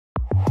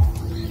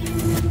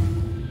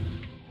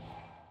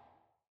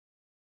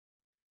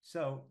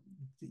So,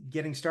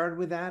 getting started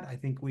with that, I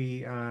think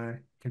we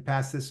can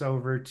pass this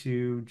over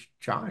to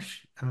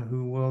Josh,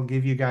 who will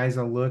give you guys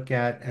a look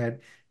at.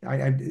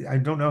 I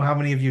don't know how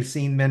many of you have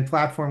seen Men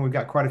Platform. We've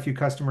got quite a few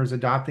customers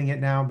adopting it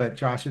now, but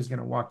Josh is going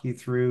to walk you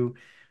through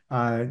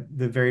the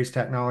various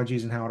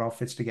technologies and how it all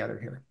fits together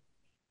here.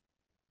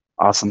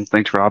 Awesome.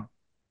 Thanks, Rob.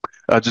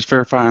 Just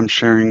verify I'm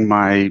sharing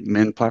my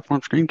Min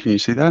platform screen. Can you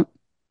see that?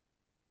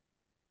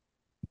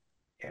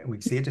 Yeah, we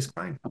can see it just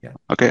fine. Yeah.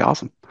 Okay,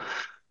 awesome.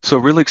 So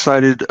really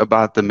excited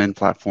about the Min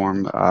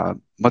platform.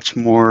 Much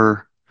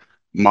more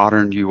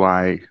modern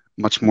UI,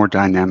 much more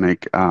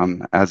dynamic.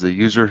 As a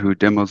user who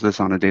demos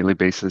this on a daily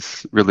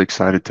basis, really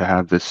excited to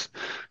have this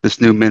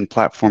new Min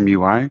platform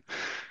UI.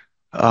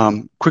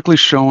 Quickly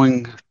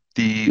showing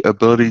the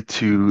ability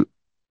to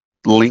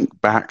link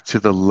back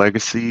to the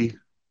legacy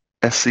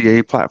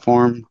SCA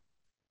platform.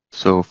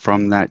 So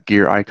from that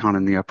gear icon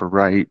in the upper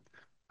right,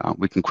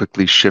 we can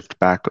quickly shift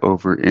back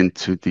over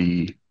into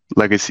the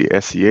legacy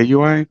SCA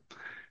UI,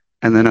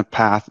 and then a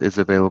path is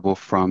available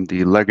from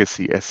the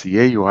legacy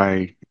SCA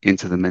UI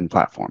into the Min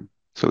platform.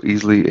 So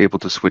easily able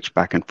to switch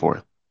back and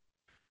forth.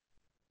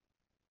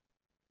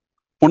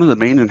 One of the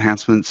main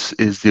enhancements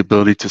is the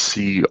ability to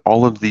see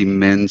all of the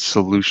Min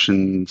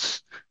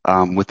solutions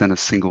within a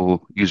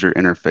single user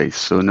interface.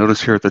 So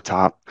notice here at the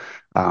top,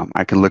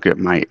 I can look at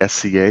my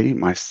SCA,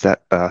 my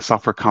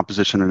software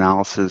composition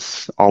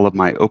analysis, all of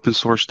my open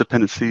source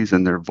dependencies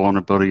and their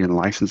vulnerability and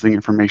licensing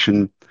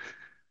information.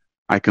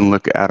 I can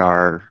look at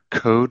our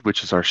code,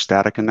 which is our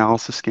static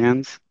analysis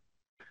scans,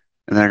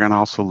 and then I can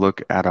also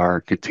look at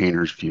our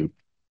containers view.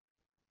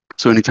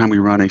 So anytime we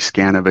run a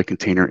scan of a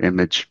container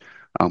image,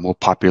 we'll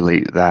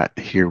populate that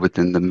here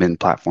within the Min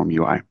platform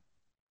UI.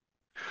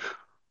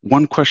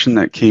 One question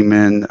that came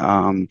in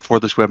for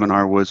this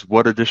webinar was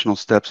what additional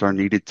steps are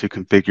needed to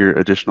configure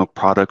additional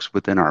products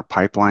within our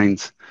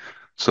pipelines?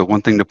 So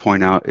one thing to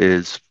point out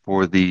is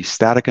for the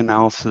static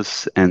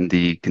analysis and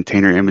the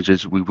container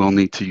images, we will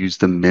need to use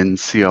the Min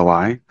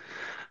CLI.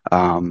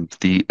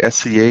 The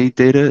SCA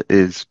data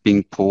is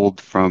being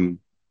pulled from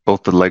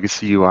both the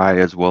legacy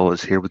UI as well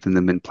as here within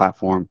the Min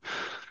platform.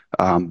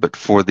 But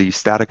for the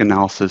static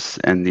analysis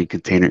and the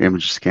container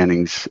image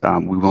scannings,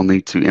 we will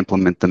need to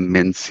implement the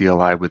Min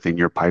CLI within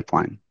your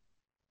pipeline.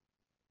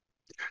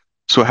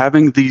 So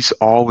having these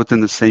all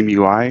within the same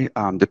UI,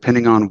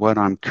 depending on what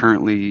I'm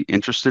currently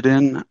interested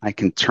in, I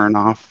can turn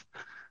off.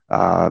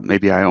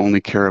 Maybe I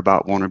only care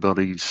about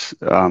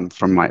vulnerabilities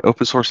from my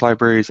open source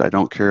libraries. I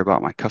don't care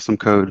about my custom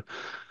code.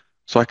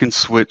 So I can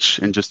switch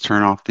and just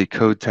turn off the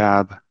code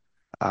tab.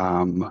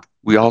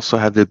 We also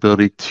have the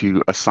ability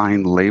to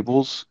assign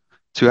labels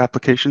to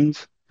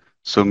applications.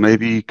 So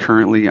maybe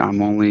currently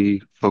I'm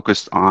only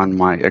focused on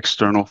my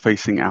external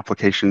facing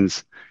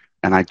applications,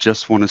 and I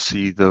just want to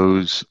see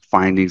those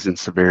findings and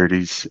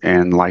severities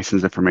and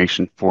license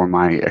information for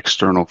my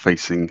external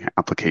facing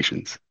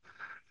applications.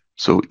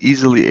 So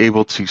easily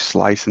able to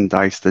slice and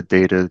dice the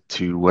data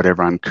to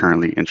whatever I'm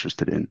currently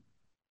interested in.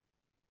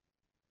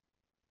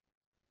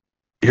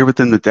 Here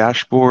within the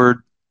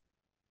dashboard,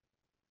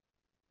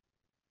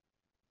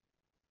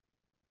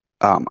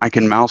 I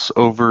can mouse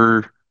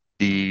over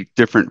the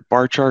different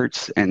bar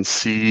charts and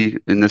see,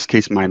 in this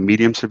case, my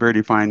medium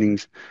severity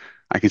findings.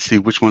 I can see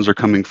which ones are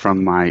coming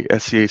from my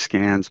SCA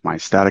scans, my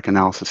static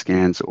analysis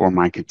scans, or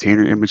my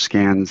container image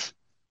scans.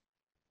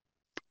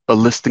 A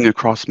listing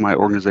across my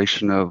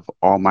organization of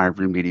all my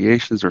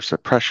remediations or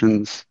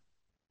suppressions.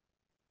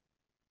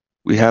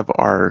 We have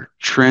our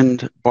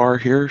trend bar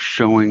here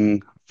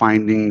showing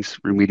findings,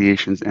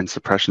 remediations, and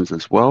suppressions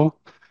as well.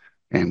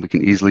 And we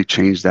can easily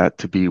change that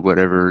to be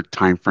whatever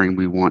time frame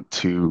we want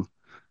to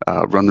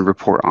run the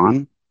report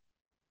on.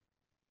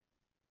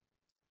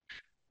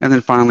 And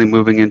then finally,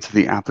 moving into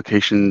the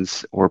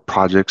applications or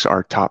projects,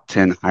 our top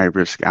 10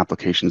 high-risk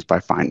applications by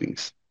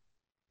findings.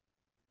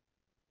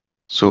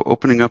 So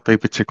opening up a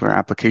particular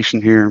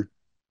application here,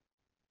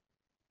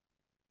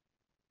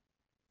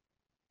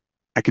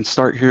 I can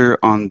start here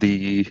on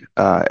the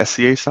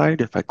SCA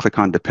side. If I click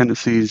on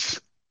dependencies,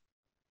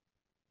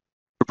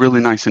 a really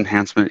nice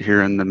enhancement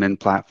here in the Min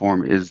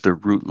platform is the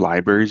root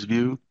libraries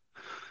view.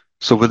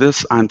 So with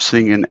this, I'm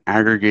seeing an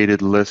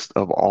aggregated list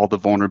of all the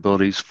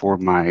vulnerabilities for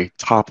my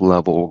top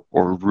level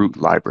or root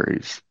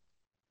libraries.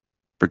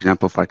 For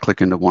example, if I click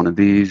into one of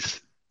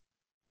these,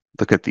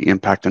 look at the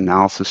impact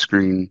analysis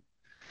screen,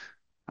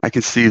 I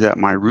can see that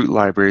my root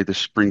library, the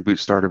Spring Boot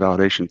Starter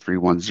Validation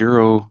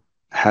 310,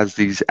 has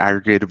these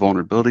aggregated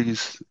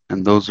vulnerabilities,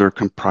 and those are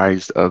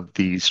comprised of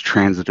these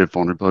transitive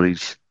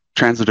vulnerabilities,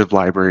 transitive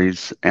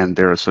libraries, and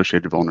their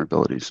associated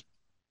vulnerabilities.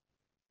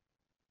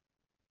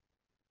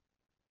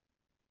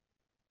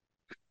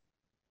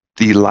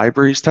 The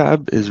libraries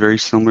tab is very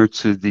similar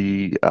to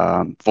the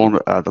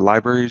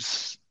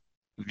libraries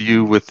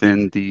view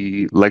within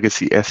the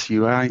legacy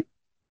SCA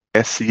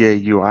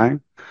UI.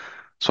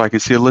 So I can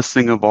see a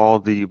listing of all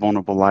the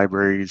vulnerable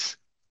libraries.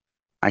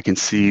 I can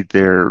see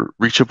their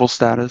reachable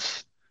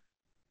status.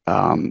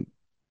 Um,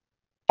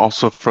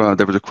 Also,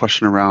 there was a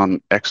question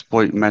around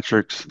exploit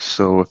metrics.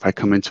 So if I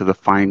come into the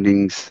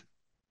findings,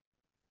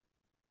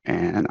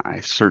 and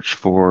I search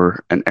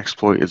for an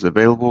exploit is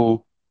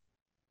available.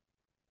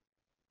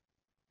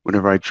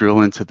 Whenever I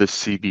drill into this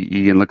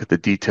CVE and look at the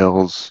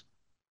details,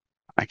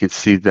 I can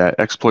see that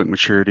exploit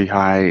maturity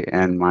high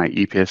and my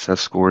EPSS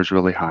score is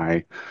really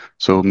high.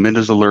 So Mint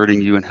is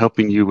alerting you and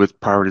helping you with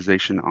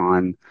prioritization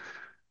on,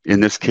 in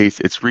this case,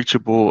 it's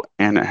reachable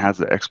and it has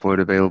the exploit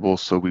available.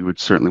 So we would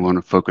certainly want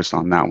to focus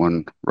on that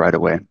one right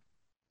away.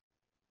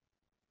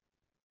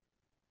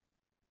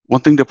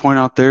 One thing to point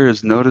out there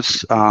is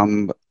notice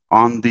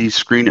on the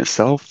screen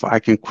itself, I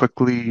can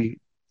quickly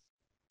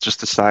just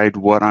decide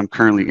what I'm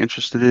currently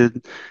interested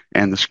in,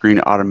 and the screen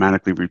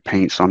automatically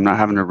repaints. So I'm not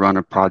having to run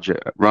a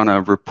project, run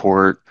a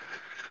report,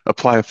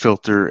 apply a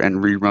filter,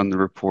 and rerun the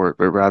report,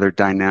 but rather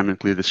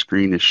dynamically the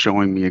screen is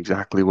showing me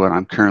exactly what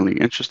I'm currently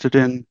interested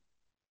in.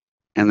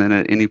 And then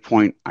at any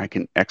point, I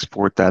can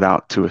export that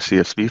out to a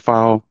CSV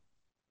file.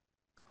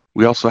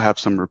 We also have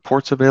some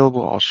reports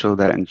available. I'll show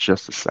that in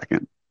just a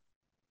second.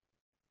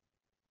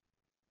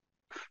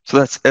 So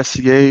that's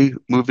SCA.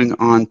 Moving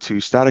on to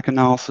static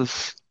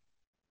analysis.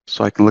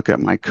 So I can look at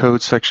my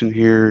code section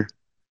here.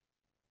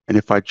 And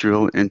if I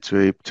drill into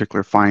a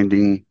particular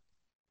finding,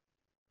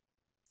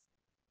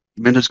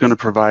 Mint is going to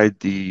provide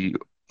the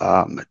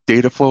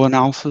data flow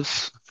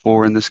analysis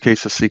for, in this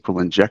case, a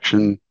SQL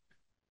injection.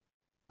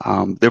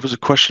 There was a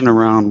question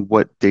around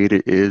what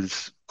data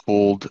is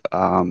pulled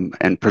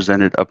and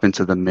presented up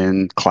into the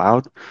Min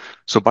cloud.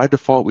 So by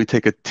default, we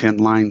take a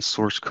 10-line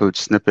source code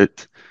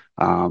snippet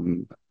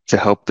to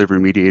help the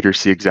remediator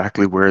see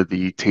exactly where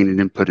the tainted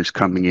input is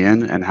coming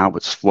in and how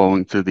it's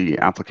flowing through the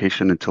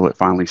application until it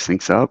finally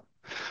syncs up.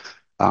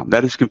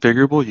 That is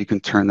configurable. You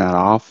can turn that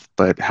off,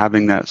 but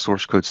having that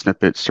source code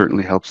snippet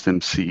certainly helps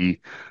them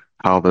see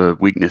how the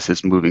weakness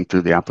is moving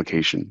through the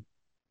application.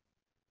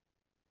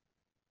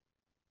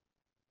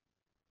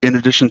 In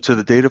addition to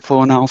the data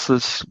flow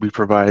analysis, we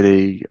provide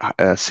a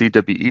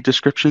CWE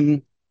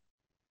description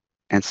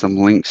and some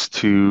links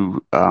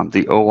to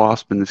the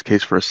OWASP, in this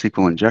case for a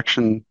SQL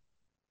injection.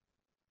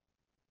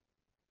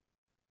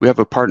 We have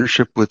a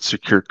partnership with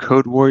Secure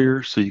Code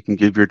Warrior, so you can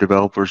give your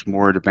developers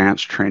more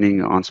advanced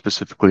training on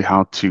specifically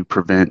how to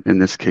prevent, in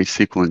this case,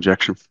 SQL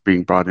injection from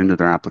being brought into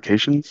their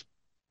applications.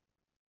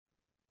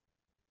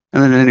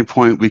 And then at any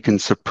point, we can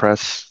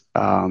suppress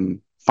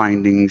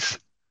findings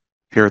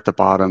here at the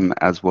bottom,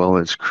 as well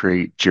as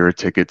create JIRA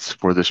tickets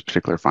for this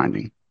particular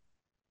finding.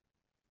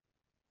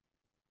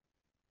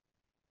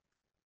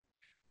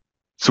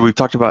 So we've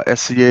talked about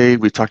SCA,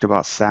 we've talked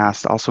about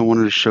SAST. I also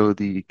wanted to show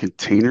the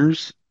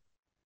containers.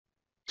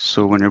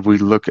 So whenever we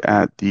look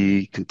at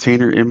the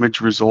container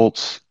image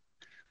results,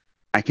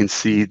 I can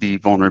see the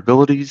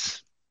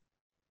vulnerabilities.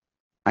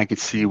 I can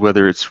see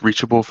whether it's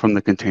reachable from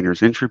the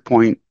container's entry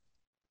point.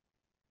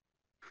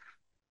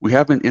 We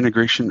have an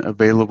integration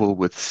available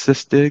with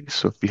Sysdig.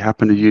 So if you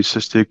happen to use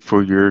Sysdig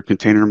for your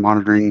container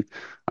monitoring,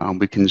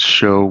 we can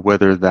show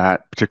whether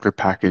that particular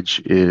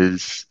package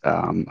is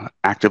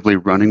actively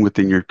running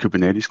within your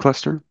Kubernetes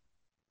cluster.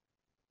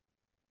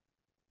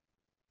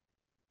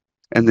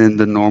 And then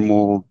the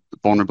normal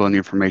vulnerability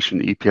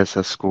information,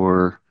 EPSS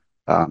score,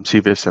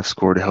 CVSS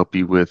score to help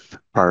you with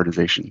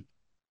prioritization.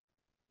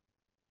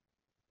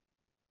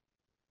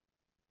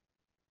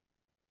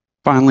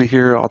 Finally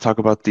here, I'll talk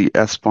about the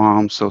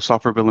SBOM, so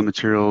software bill of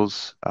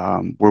materials,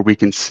 where we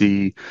can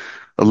see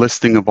a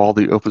listing of all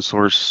the open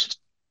source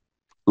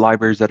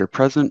libraries that are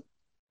present,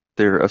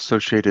 their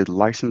associated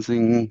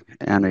licensing,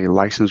 and a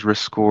license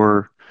risk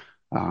score.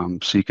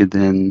 So you could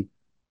then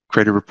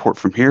create a report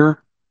from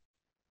here.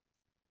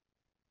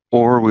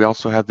 Or we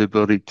also have the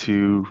ability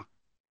to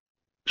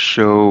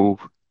show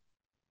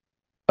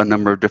a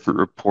number of different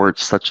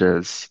reports, such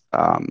as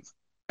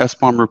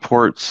SBOM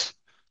reports,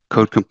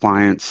 code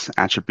compliance,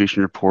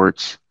 attribution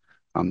reports.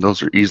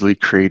 Those are easily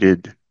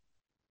created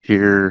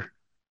here,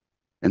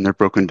 and they're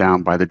broken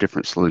down by the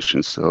different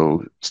solutions.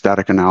 So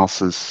static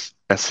analysis,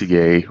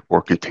 SCA,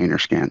 or container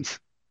scans.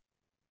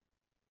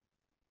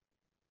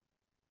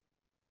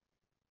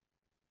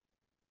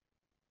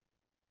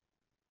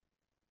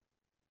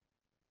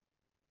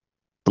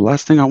 The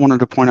last thing I wanted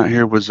to point out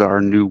here was our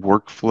new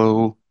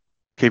workflow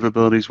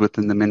capabilities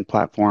within the Min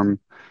platform.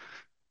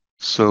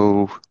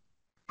 So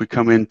we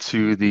come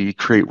into the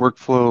create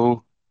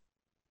workflow.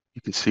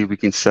 You can see we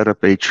can set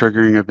up a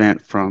triggering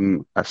event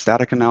from a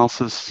static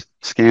analysis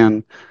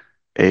scan,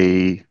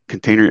 a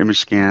container image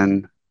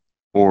scan,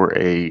 or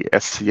a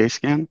SCA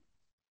scan,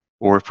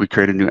 or if we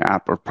create a new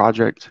app or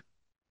project.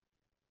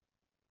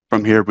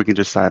 From here, we can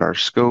decide our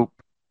scope,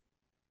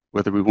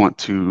 whether we want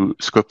to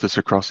scope this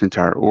across the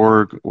entire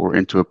org or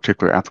into a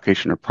particular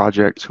application or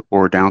project,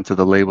 or down to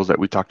the labels that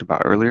we talked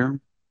about earlier.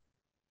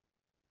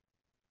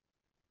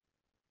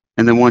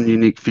 And then one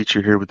unique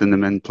feature here within the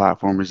Min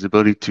platform is the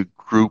ability to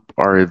group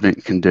our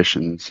event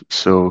conditions.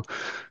 So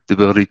the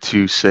ability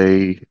to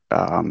say,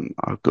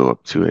 I'll go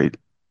up to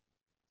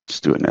let's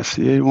do an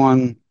SCA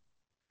one.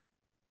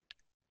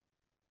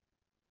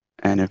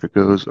 And if it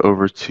goes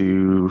over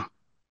to,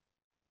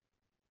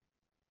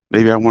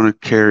 maybe I want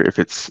to care if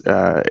it's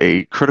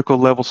a critical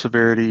level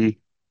severity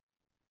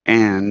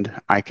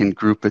and I can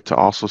group it to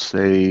also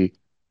say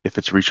if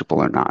it's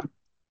reachable or not.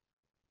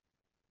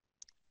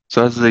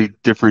 So that's a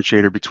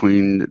differentiator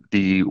between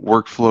the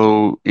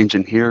workflow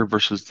engine here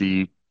versus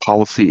the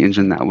policy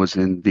engine that was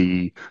in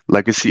the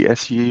legacy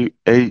SCA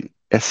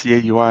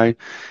UI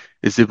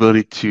is the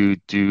ability to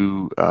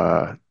do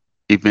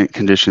event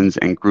conditions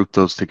and group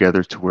those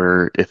together to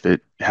where if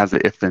it has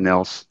a if then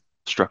else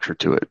structure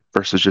to it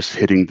versus just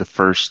hitting the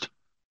first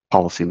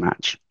policy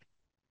match.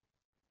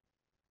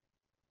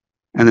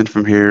 And then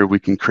from here, we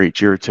can create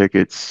JIRA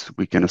tickets,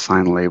 we can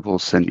assign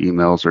labels, send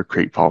emails, or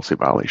create policy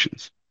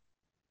violations.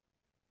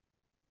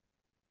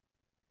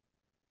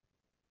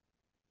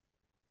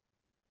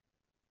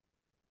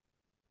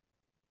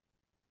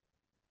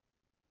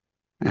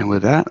 And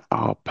with that,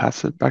 I'll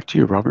pass it back to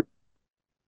you, Robert.